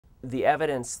The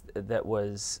evidence that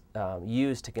was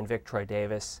used to convict Troy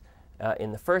Davis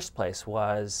in the first place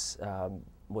was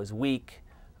weak.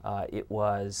 It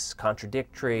was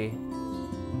contradictory.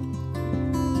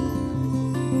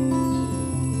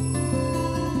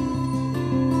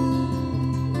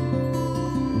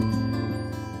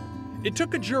 It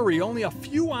took a jury only a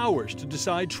few hours to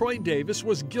decide Troy Davis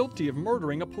was guilty of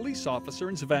murdering a police officer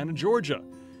in Savannah, Georgia,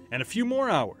 and a few more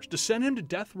hours to send him to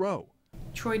death row.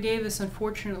 Troy Davis,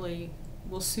 unfortunately,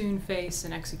 will soon face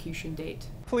an execution date.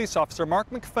 Police officer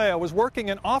Mark McPhail was working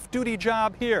an off-duty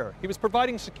job here. He was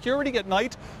providing security at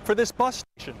night for this bus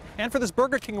station and for this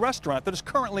Burger King restaurant that is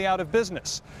currently out of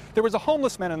business. There was a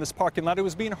homeless man in this parking lot who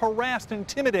was being harassed and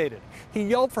intimidated. He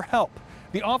yelled for help.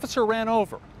 The officer ran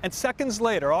over, and seconds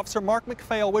later, Officer Mark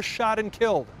McPhail was shot and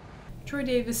killed. Troy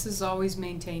Davis has always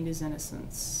maintained his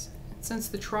innocence. Since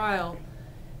the trial,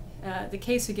 the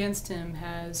case against him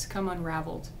has come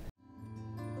unraveled.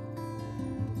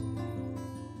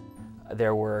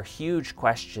 There were huge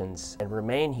questions and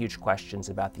remain huge questions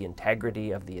about the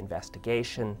integrity of the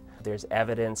investigation. There's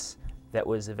evidence that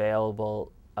was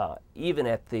available even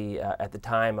at the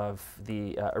time of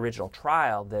the original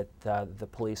trial that the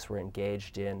police were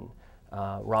engaged in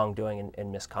wrongdoing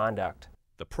and misconduct.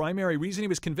 The primary reason he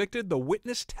was convicted, the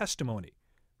witness testimony.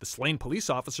 The slain police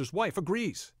officer's wife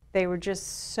agrees. They were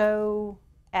just so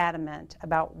adamant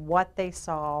about what they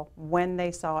saw, when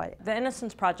they saw it. The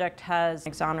Innocence Project has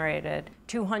exonerated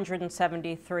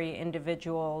 273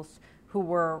 individuals who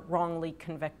were wrongly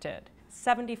convicted.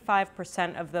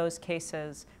 75% of those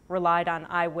cases relied on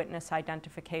eyewitness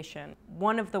identification.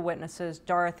 One of the witnesses,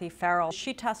 Dorothy Farrell,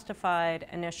 she testified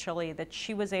initially that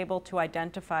she was able to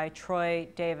identify Troy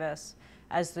Davis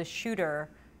as the shooter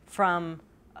from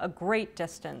a great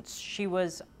distance. She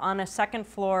was on a second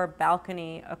floor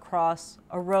balcony across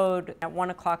a road at 1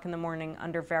 o'clock in the morning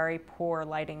under very poor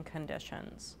lighting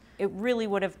conditions. It really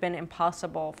would have been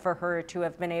impossible for her to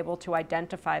have been able to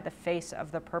identify the face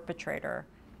of the perpetrator.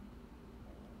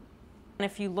 And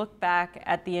if you look back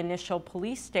at the initial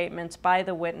police statements by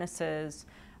the witnesses,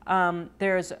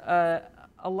 there's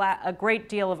a great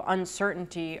deal of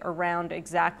uncertainty around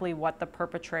exactly what the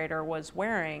perpetrator was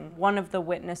wearing. One of the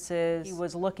witnesses, he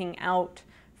was looking out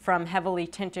from heavily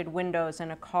tinted windows in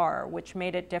a car, which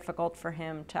made it difficult for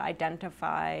him to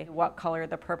identify what color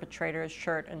the perpetrator's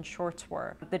shirt and shorts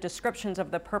were. The descriptions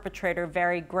of the perpetrator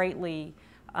vary greatly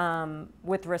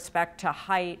with respect to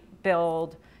height,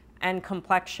 build, and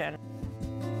complexion.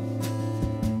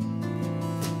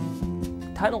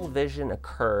 Tunnel vision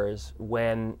occurs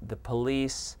when the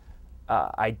police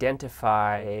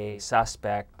identify a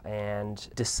suspect and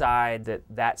decide that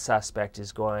that suspect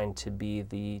is going to be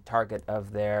the target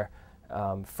of their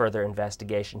further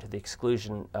investigation to the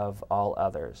exclusion of all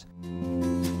others.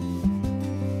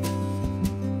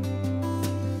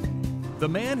 The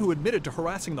man who admitted to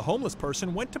harassing the homeless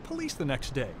person went to police the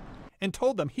next day and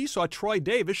told them he saw Troy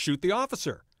Davis shoot the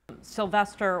officer.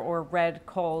 Sylvester, or Red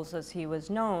Coles as he was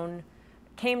known,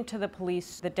 came to the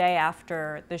police the day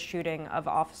after the shooting of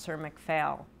Officer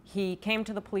McPhail. He came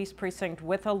to the police precinct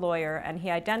with a lawyer and he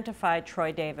identified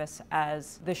Troy Davis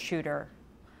as the shooter.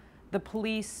 The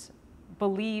police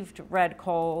believed Red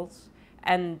Coles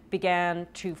and began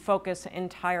to focus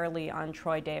entirely on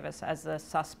Troy Davis as the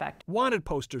suspect. Wanted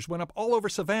posters went up all over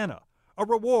Savannah. A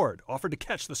reward offered to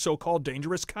catch the so-called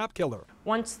dangerous cop killer.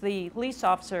 Once the police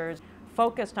officers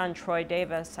focused on Troy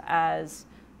Davis as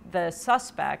the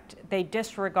suspect, they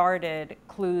disregarded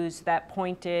clues that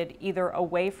pointed either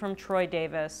away from Troy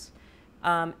Davis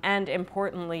and,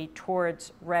 importantly,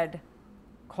 towards Red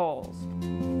Coles.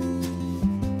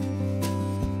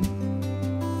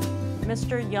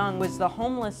 Mr. Young was the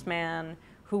homeless man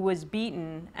who was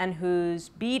beaten and whose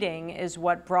beating is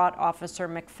what brought Officer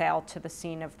McPhail to the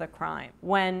scene of the crime.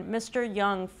 When Mr.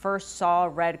 Young first saw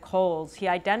Red Coles, he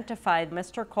identified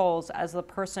Mr. Coles as the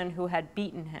person who had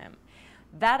beaten him.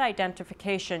 That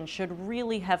identification should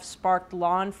really have sparked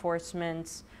law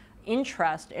enforcement's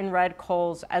interest in Red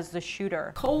Coles as the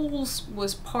shooter. Coles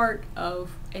was part of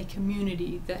a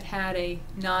community that had a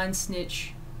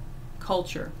non-snitch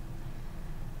culture,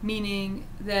 meaning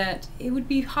that it would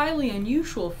be highly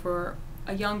unusual for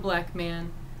a young black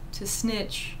man to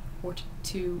snitch or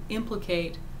to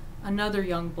implicate another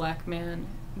young black man,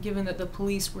 given that the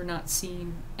police were not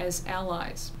seen as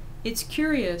allies. It's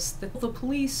curious that the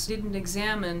police didn't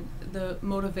examine the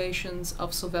motivations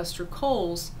of Sylvester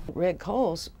Coles. Red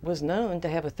Coles was known to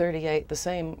have a .38, the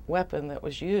same weapon that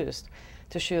was used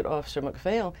to shoot Officer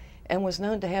McPhail, and was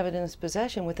known to have it in his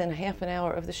possession within half an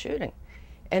hour of the shooting.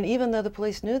 And even though the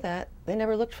police knew that, they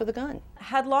never looked for the gun.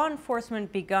 Had law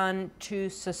enforcement begun to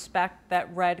suspect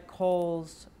that Red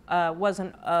Coles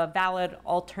wasn't a valid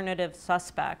alternative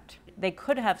suspect, they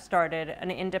could have started an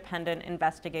independent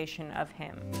investigation of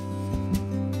him.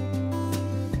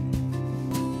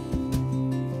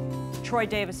 Troy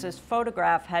Davis's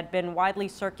photograph had been widely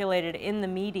circulated in the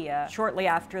media shortly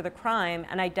after the crime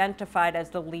and identified as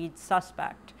the lead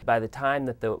suspect. By the time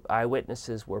that the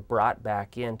eyewitnesses were brought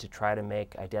back in to try to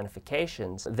make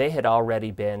identifications, they had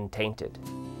already been tainted.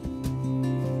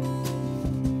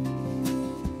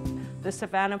 The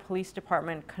Savannah Police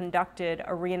Department conducted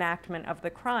a reenactment of the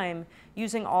crime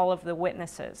using all of the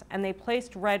witnesses, and they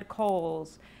placed Red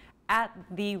Coles at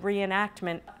the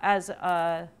reenactment as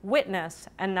a witness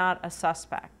and not a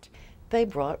suspect. They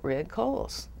brought Red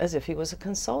Coles as if he was a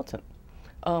consultant,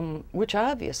 which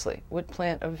obviously would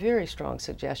plant a very strong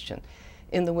suggestion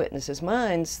in the witnesses'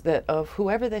 minds that of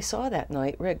whoever they saw that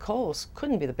night, Red Coles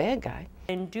couldn't be the bad guy.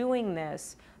 In doing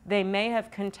this, they may have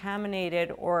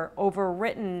contaminated or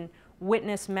overwritten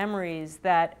witness memories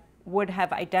that would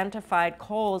have identified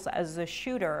Coles as the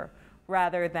shooter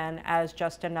rather than as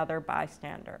just another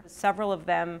bystander. Several of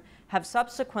them have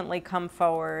subsequently come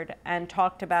forward and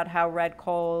talked about how Red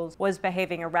Coles was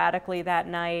behaving erratically that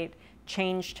night,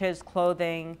 changed his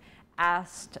clothing,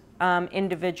 asked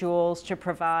individuals to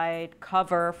provide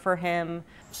cover for him.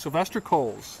 Sylvester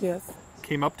Coles Yes.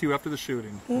 came up to you after the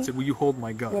shooting and said, "Will you hold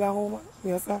my gun?" Will I hold my?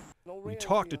 Yes, sir. We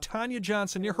talked to Tanya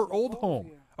Johnson near her old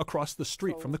home across the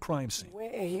street from the crime scene.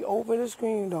 And he opened the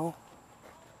screen door.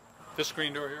 This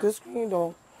screen door here? This screen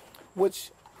door,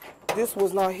 which this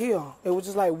was not here. It was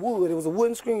just like wood. It was a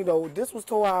wooden screen door. This was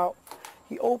tore out.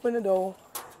 He opened the door,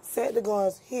 set the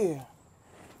guns here,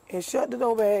 and shut the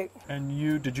door back.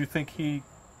 And did you think he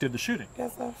did the shooting?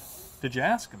 Yes, sir. Did you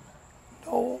ask him?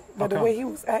 No, but How the come? way he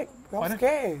was acting, I was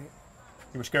scared.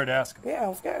 You were scared to ask him? Yeah, I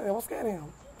was scared. I was scared of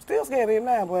him. Still scared of him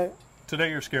now, but Today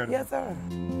you're scared of him? yes, sir.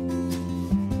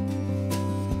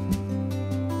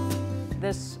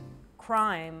 This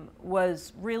crime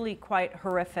was really quite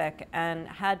horrific and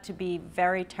had to be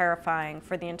very terrifying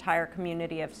for the entire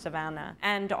community of Savannah,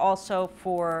 and also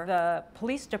for the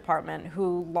police department,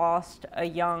 who lost a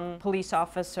young police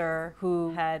officer who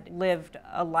had lived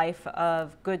a life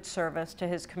of good service to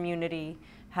his community,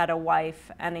 had a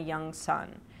wife and a young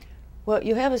son. Well,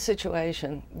 you have a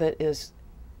situation that is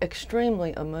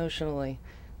extremely emotionally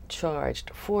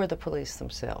charged for the police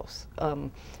themselves.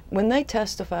 When they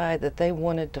testified that they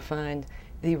wanted to find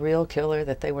the real killer,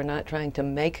 that they were not trying to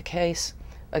make a case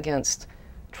against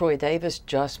Troy Davis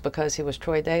just because he was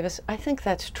Troy Davis, I think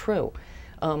that's true.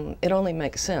 It only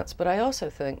makes sense. But I also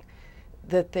think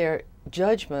that their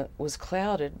judgment was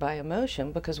clouded by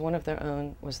emotion because one of their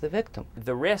own was the victim.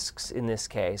 The risks in this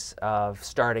case of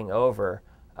starting over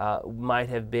might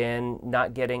have been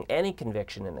not getting any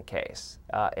conviction in the case.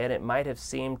 And it might have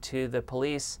seemed to the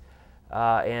police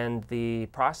and the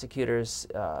prosecutors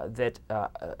that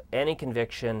any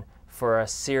conviction for a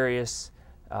serious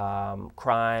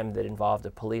crime that involved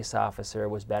a police officer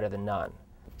was better than none.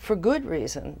 For good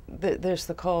reason. There's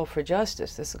the call for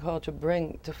justice. There's the call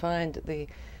to find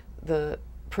the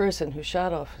person who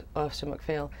shot Officer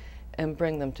McPhail and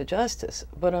bring them to justice.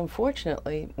 But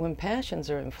unfortunately, when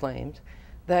passions are inflamed,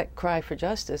 that cry for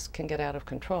justice can get out of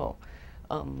control.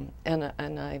 And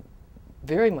I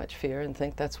very much fear and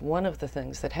think that's one of the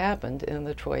things that happened in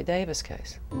the Troy Davis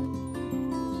case.